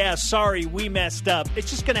say, yeah, sorry, we messed up. It's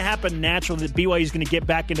just going to happen naturally that BYU is going to get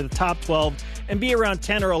back into the top 12 and be around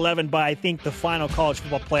 10 or 11 by, I think, the final college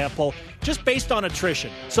football playoff poll, just based on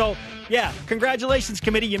attrition. So, yeah, congratulations,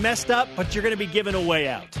 committee. You messed up, but you're going to be given a way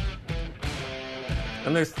out.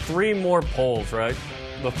 And there's 3 more polls, right?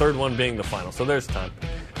 The third one being the final, so there's time.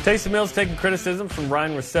 Taysom Hill's taking criticism from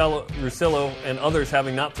Ryan Russillo and others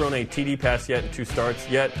having not thrown a TD pass yet in 2 starts.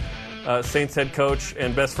 Yet, Saints head coach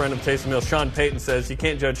and best friend of Taysom Hill, Sean Payton, says you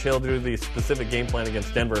can't judge Hill due to the specific game plan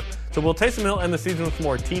against Denver. So will Taysom Hill end the season with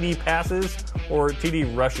more TD passes or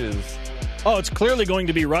TD rushes? Oh, it's clearly going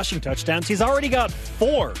to be rushing touchdowns. He's already got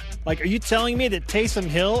 4. Like, are you telling me that Taysom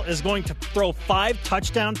Hill is going to throw 5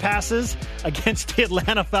 touchdown passes against the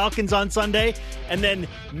Atlanta Falcons on Sunday and then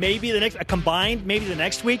maybe the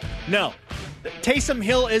next week? No. Taysom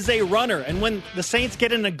Hill is a runner, and when the Saints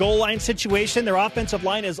get in a goal line situation, their offensive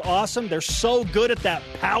line is awesome. They're so good at that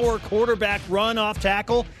power quarterback run off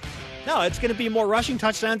tackle. No, it's going to be more rushing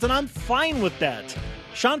touchdowns, and I'm fine with that.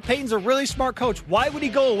 Sean Payton's a really smart coach. Why would he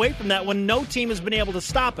go away from that when no team has been able to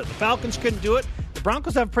stop it? The Falcons couldn't do it. The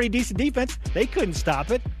Broncos have a pretty decent defense. They couldn't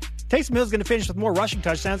stop it. Taysom Hill's going to finish with more rushing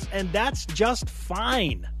touchdowns, and that's just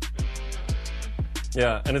fine.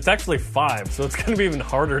 Yeah, and it's actually 5, so it's going to be even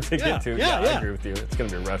harder to get to. Yeah, I agree with you. It's going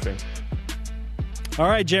to be rushing. All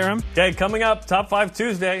right, Jerem. Okay, coming up, Top 5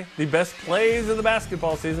 Tuesday, the best plays of the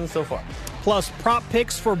basketball season so far. Plus prop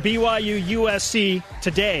picks for BYU USC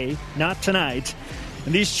today, not tonight.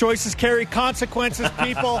 And these choices carry consequences,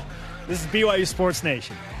 people. This is BYU Sports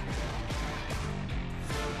Nation.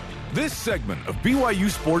 This segment of BYU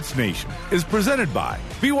Sports Nation is presented by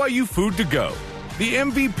BYU Food to Go, the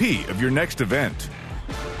MVP of your next event.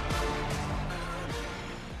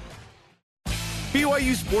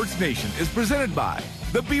 BYU Sports Nation is presented by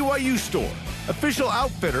the BYU Store, official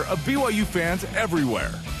outfitter of BYU fans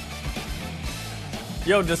everywhere.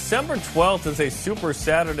 Yo, December 12th is a Super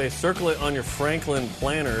Saturday. Circle it on your Franklin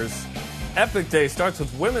planners. Epic Day starts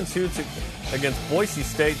with women's hoops against Boise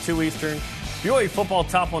State, 2 Eastern. BYU football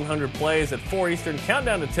top 100 plays at 4 Eastern.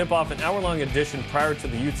 Countdown to tip-off, an hour-long edition prior to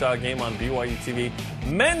the Utah game on BYU TV.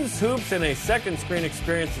 Men's hoops in a second screen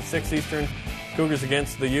experience at 6 Eastern. Cougars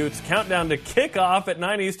against the Utes. Countdown to kickoff at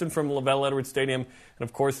 9 Eastern from Lavelle Edwards Stadium. And,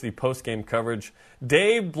 of course, the post-game coverage.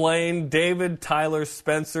 Dave Blaine, David, Tyler,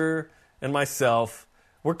 Spencer, and myself.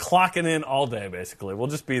 We're clocking in all day, basically. We'll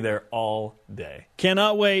just be there all day.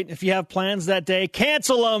 Cannot wait. If you have plans that day,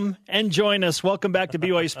 cancel them and join us. Welcome back to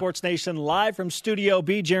BYU Sports Nation, live from Studio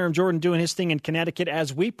B. Jerem Jordan doing his thing in Connecticut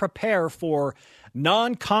as we prepare for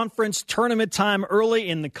non-conference tournament time early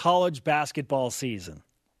in the college basketball season.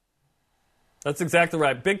 That's exactly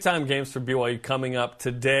right. Big-time games for BYU coming up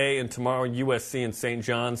today and tomorrow, USC and St.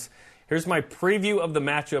 John's. Here's my preview of the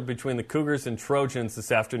matchup between the Cougars and Trojans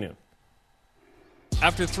this afternoon.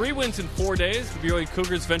 After 3 wins in 4 days, the BYU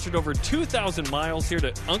Cougars ventured over 2,000 miles here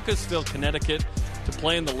to Uncasville, Connecticut to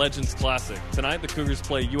play in the Legends Classic. Tonight, the Cougars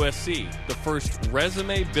play USC, the first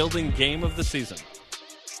resume-building game of the season.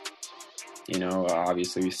 You know,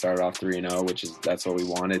 obviously we started off 3-0, that's what we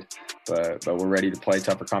wanted, but we're ready to play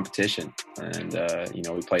tougher competition. And,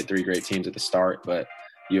 we played 3 great teams at the start, but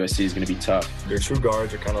USC is going to be tough. Their true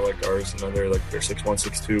guards are kind of like ours, and then they're 6'1",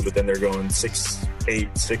 6'2", but then they're going 6'8",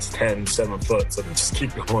 6'10", 7 foot, so they just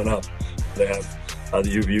keep going up. They have the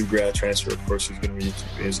UVU grad transfer, of course, who's going to be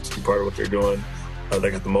a key part of what they're doing. They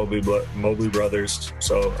got the Mobley brothers,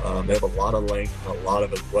 so they have a lot of length and a lot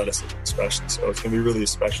of athleticism, especially. So it's going to be really,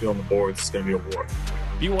 especially on the boards, it's going to be a war.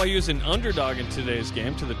 BYU is an underdog in today's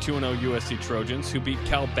game to the 2-0 USC Trojans, who beat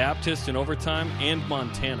Cal Baptist in overtime and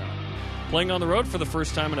Montana. Playing on the road for the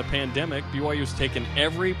first time in a pandemic, BYU has taken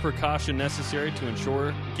every precaution necessary to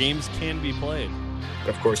ensure games can be played.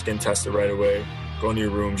 Of course, getting tested right away, going to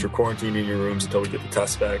your rooms, you're quarantining your rooms until we get the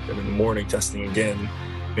test back, and in the morning testing again,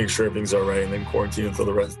 make sure everything's all right, and then quarantine until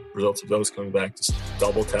the results of those come back. Just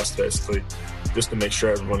double test, basically, just to make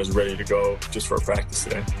sure everyone is ready to go just for a practice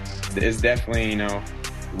today. It's definitely,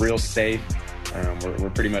 real safe. We're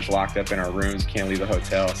pretty much locked up in our rooms, can't leave the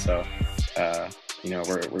hotel, so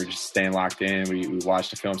we're just staying locked in. We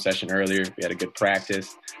watched a film session earlier. We had a good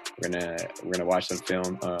practice. We're gonna watch some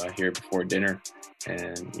film here before dinner,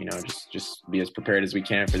 and just be as prepared as we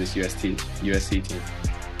can for this USC team.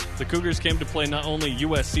 The Cougars came to play not only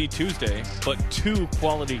USC Tuesday, but 2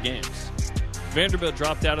 quality games. Vanderbilt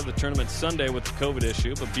dropped out of the tournament Sunday with the COVID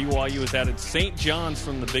issue, but BYU has added St. John's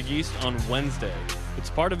from the Big East on Wednesday. It's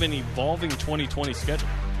part of an evolving 2020 schedule.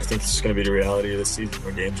 I think this is going to be the reality of the season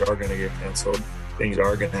where games are going to get canceled. Things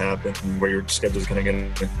are going to happen, and where your schedule is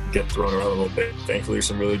going to get thrown around a little bit. Thankfully, there's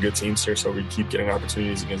some really good teams here, so we keep getting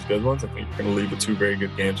opportunities against good ones. I think we're going to leave with 2 very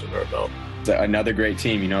good games under our belt. Another great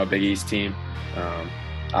team, a Big East team.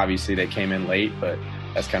 Obviously, they came in late, but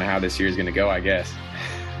that's kind of how this year is going to go, I guess.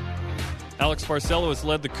 Alex Barcelo has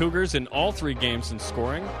led the Cougars in all 3 games in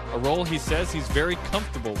scoring, a role he says he's very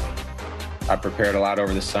comfortable with. I prepared a lot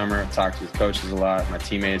over the summer. I've talked with coaches a lot. My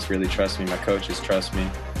teammates really trust me. My coaches trust me.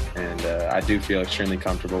 And I do feel extremely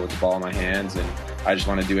comfortable with the ball in my hands, and I just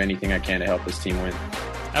want to do anything I can to help this team win.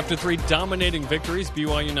 After 3 dominating victories,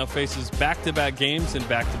 BYU now faces back-to-back games and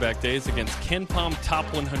back-to-back days against KenPom top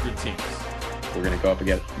 100 teams. We're going to go up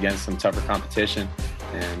against some tougher competition,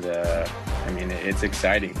 and it's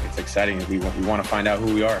exciting. It's exciting. We want to find out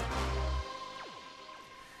who we are.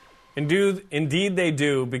 Indeed they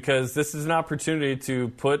do, because this is an opportunity to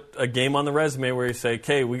put a game on the resume where you say,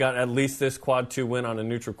 okay, we got at least this quad 2 win on a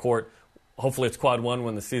neutral court. Hopefully it's quad 1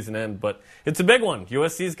 when the season ends, but it's a big one.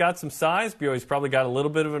 USC's got some size. BYU's probably got a little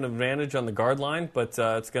bit of an advantage on the guard line, but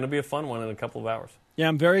it's going to be a fun one in a couple of hours. Yeah,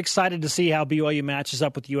 I'm very excited to see how BYU matches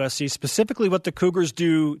up with USC, specifically what the Cougars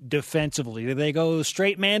do defensively. Do they go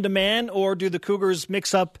straight man-to-man, or do the Cougars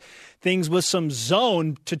mix up things with some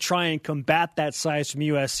zone to try and combat that size from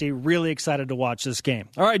USC? Really excited to watch this game.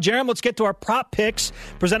 All right, Jerem, let's get to our prop picks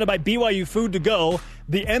presented by BYU Food to Go,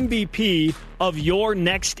 the MVP of your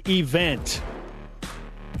next event.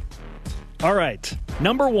 All right,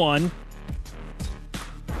 number 1.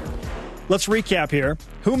 Let's recap here.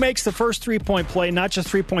 Who makes the first 3-point play, not just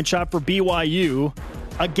 3-point shot, for BYU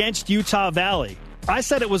against Utah Valley? I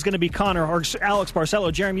said it was going to be Alex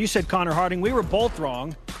Barcelo. Jeremy, you said Connor Harding. We were both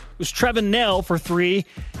wrong. It was Trevin Knell for 3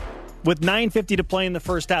 with 9:50 to play in the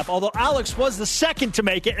first half. Although Alex was the second to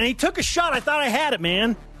make it, and he took a shot. I thought I had it,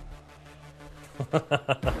 man.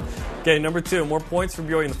 Okay, number 2. More points for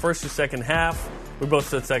BYU in the first or second half. We both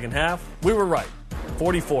said second half. We were right.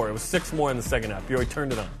 44. It was 6 more in the second half. BYU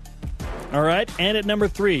turned it on. All right, and at number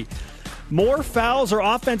 3, more fouls or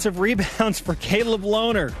offensive rebounds for Caleb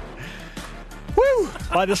Lohner. Woo!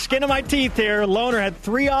 By the skin of my teeth here, Lohner had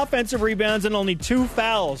 3 offensive rebounds and only 2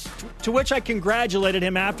 fouls, to which I congratulated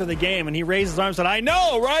him after the game, and he raised his arms and said, I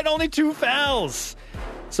know, right? Only 2 fouls.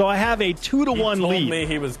 So I have a 2-1 lead. He told me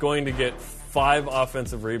he was going to get 5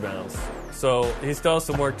 offensive rebounds. So he still has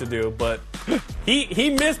some work to do, but he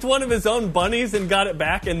missed one of his own bunnies and got it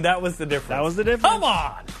back, and that was the difference. That was the difference? Come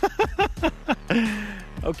on!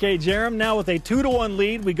 Okay, Jerem, now with a 2-1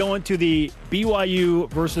 lead, we go into the BYU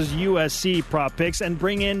versus USC prop picks and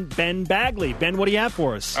bring in Ben Bagley. Ben, what do you have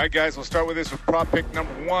for us? All right, guys, we'll start with this with prop pick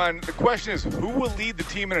number 1. The question is, who will lead the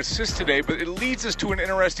team in assists today? But it leads us to an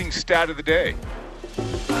interesting stat of the day.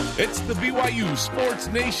 It's the BYU Sports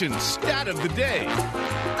Nation stat of the day.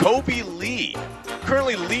 Kobe Lee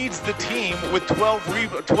currently leads the team with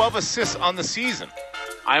 12 assists on the season.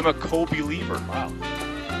 I'm a Kobe Leaver. Wow.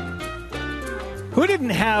 Who didn't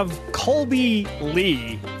have Colby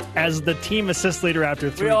Lee as the team assist leader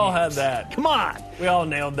after 3 We all games? had that. Come on. We all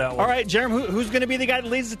nailed that one. All right, Jeremy, who's going to be the guy that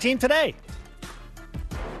leads the team today?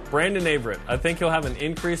 Brandon Averett. I think he'll have an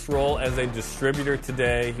increased role as a distributor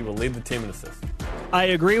today. He will lead the team in assists. I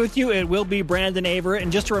agree with you. It will be Brandon Averett.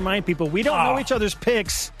 And just to remind people, we don't know each other's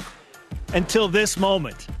picks until this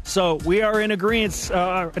moment. So we are in agreement,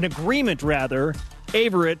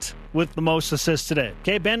 Averett with the most assists today.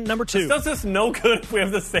 Okay, Ben, number 2. This does us no good if we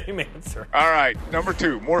have the same answer. All right, number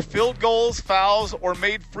 2. More field goals, fouls, or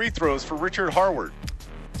made free throws for Richard Harward.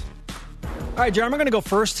 All right, John, I'm going to go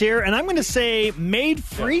first here, and I'm going to say made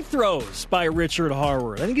free throws by Richard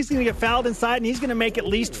Harward. I think he's going to get fouled inside, and he's going to make at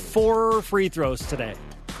least 4 free throws today.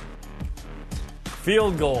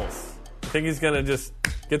 Field goals. I think he's going to just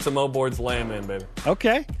get some O-boards laying in, baby.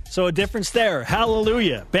 Okay, so a difference there.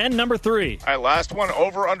 Hallelujah. Ben, number 3. All right, last one.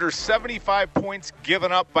 Over under 75 points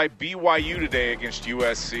given up by BYU today against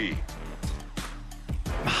USC.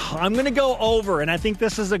 I'm going to go over, and I think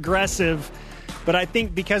this is aggressive. But I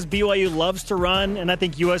think because BYU loves to run, and I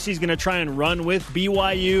think USC is going to try and run with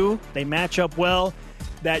BYU, they match up well,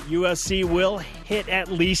 that USC will hit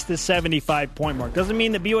at least the 75-point mark. Doesn't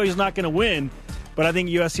mean that BYU is not going to win, but I think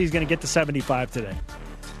USC is going to get to 75 today.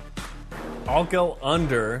 I'll go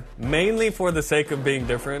under, mainly for the sake of being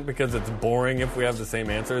different, because it's boring if we have the same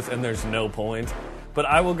answers and there's no point. But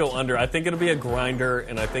I will go under. I think it'll be a grinder,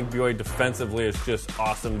 and I think BYU defensively is just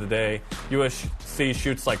awesome today. USC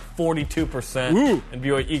shoots like 42%, and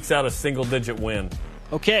BYU ekes out a single-digit win.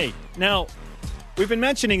 Okay, now, we've been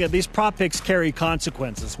mentioning that these prop picks carry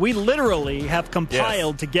consequences. We literally have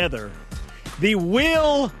compiled together the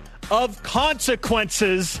Wheel of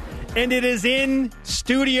Consequences, and it is in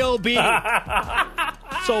Studio B.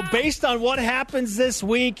 So based on what happens this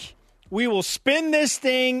week, we will spin this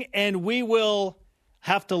thing, and we will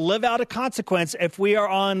have to live out a consequence if we are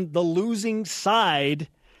on the losing side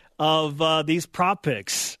of these prop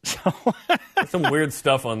picks. So some weird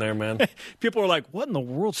stuff on there, man. People are like, what in the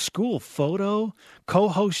world? School photo?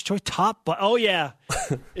 Co-host choice? Top? Oh, yeah.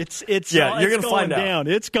 It's you're going to find down. out.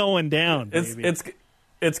 It's going down, baby.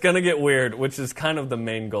 It's going to get weird, which is kind of the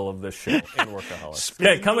main goal of this show in Workaholics.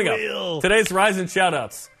 Okay, coming up, today's Rise and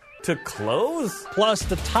Shoutouts. To close? Plus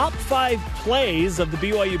the top 5 plays of the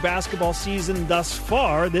BYU basketball season thus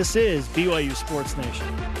far. This is BYU Sports Nation.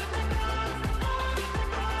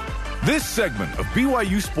 This segment of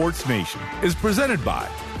BYU Sports Nation is presented by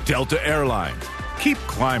Delta Airlines. Keep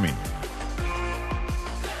climbing.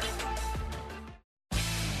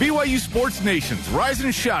 BYU Sports Nation's Rise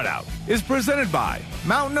and Shoutout is presented by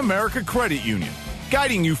Mountain America Credit Union,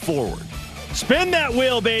 guiding you forward. Spin that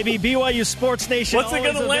wheel, baby. BYU Sports Nation. What's it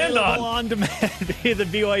going to land on demand via the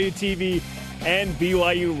BYU TV and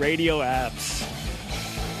BYU radio apps.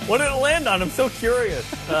 What did it land on? I'm so curious.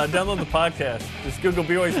 Download the podcast. Just Google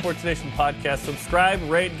BYU Sports Nation podcast. Subscribe,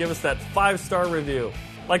 rate, give us that 5-star review.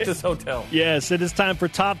 Like this hotel. Yes, it is time for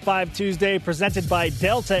Top 5 Tuesday, presented by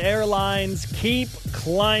Delta Airlines. Keep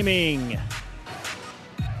climbing.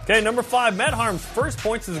 Okay, number 5, Matt Harm's first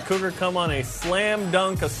points as a Cougar come on a slam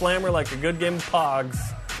dunk, a slammer like a good game of Pogs.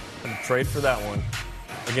 And trade for that one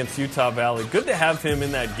against Utah Valley. Good to have him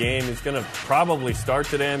in that game. He's going to probably start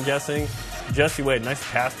today, I'm guessing. Jesse Wade, nice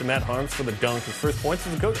pass to Matt Harms for the dunk. His first points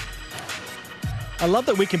as a Cougar. I love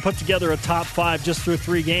that we can put together a top 5 just through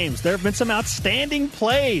 3 games. There have been some outstanding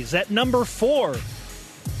plays. At number 4,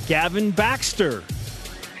 Gavin Baxter.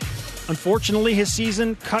 Unfortunately, his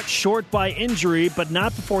season cut short by injury, but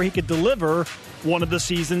not before he could deliver one of the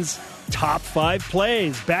season's top 5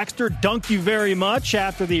 plays. Baxter, dunked you very much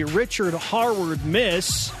after the Richard Harward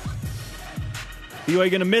miss. BYU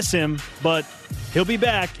going to miss him, but he'll be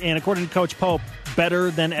back, and according to Coach Pope,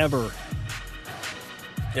 better than ever.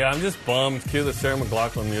 Yeah, I'm just bummed. Cue the Sarah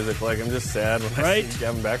McLachlan music. Like, I'm just sad when I see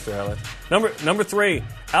Gavin Baxter highlights. Number 3,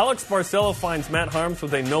 Alex Barcelo finds Matt Harms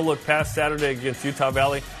with a no-look pass Saturday against Utah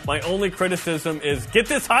Valley. My only criticism is get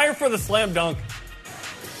this higher for the slam dunk.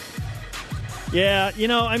 Yeah,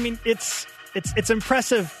 I mean, it's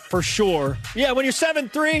impressive for sure. Yeah, when you're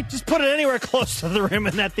 7'3", just put it anywhere close to the rim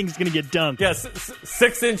and that thing's going to get dunked. Yeah,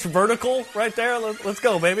 6-inch vertical right there. Let's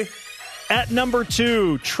go, baby. At number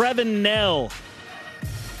 2, Trevin Nell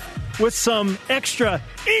with some extra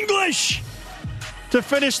English to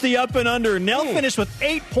finish the up and under. Nell finished with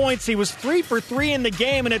 8 points. He was 3 for 3 in the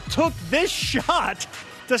game, and it took this shot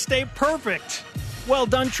to stay perfect. Well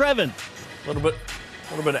done, Trevin. A little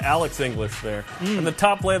bit of Alex English there. And the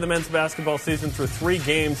top play of the men's basketball season through 3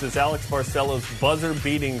 games is Alex Barcelo's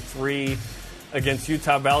buzzer-beating 3 against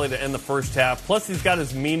Utah Valley to end the first half. Plus, he's got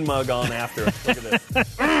his mean mug on after. Look at this.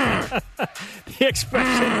 The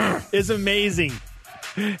expression is amazing.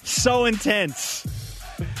 So intense.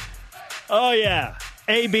 Oh, yeah.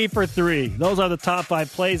 A-B for 3. Those are the top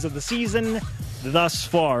 5 plays of the season thus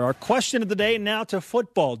far. Our question of the day now to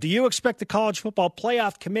football. Do you expect the College Football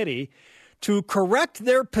Playoff Committee to correct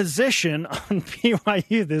their position on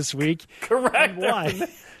BYU this week? Correct. Why?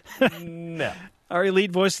 No. Our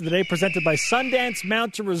Elite Voice of the Day presented by Sundance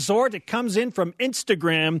Mountain Resort. It comes in from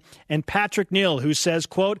Instagram and Patrick Neal, who says,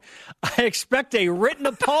 quote, I expect a written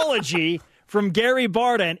apology from Gary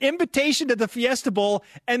Barta, an invitation to the Fiesta Bowl,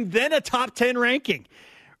 and then a top 10 ranking.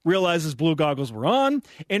 realizes blue goggles were on.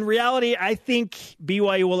 In reality, I think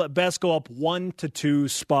BYU will at best go up 1 to 2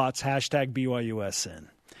 spots. Hashtag BYUSN.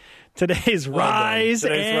 Today's Rise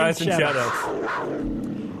and Shoutouts.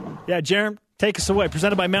 Yeah, Jerem, take us away.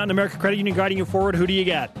 Presented by Mountain America Credit Union, guiding you forward. Who do you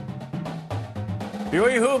got?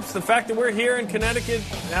 BYU Hoops, the fact that we're here in Connecticut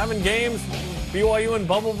having games, BYU in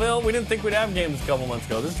Bubbleville, we didn't think we'd have games a couple months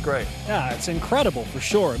ago. This is great. Yeah, it's incredible for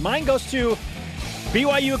sure. Mine goes to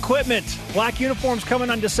BYU Equipment. Black uniforms coming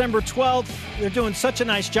on December 12th. They're doing such a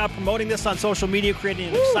nice job promoting this on social media, creating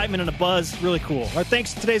an excitement and a buzz. Really cool. Our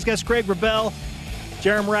thanks to today's guest, Craig Rebell.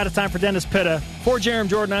 Jerem, we're out of time for Dennis Pitta. For Jerem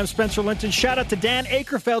Jordan, I'm Spencer Linton. Shout out to Dan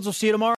Akerfelds. We'll see you tomorrow.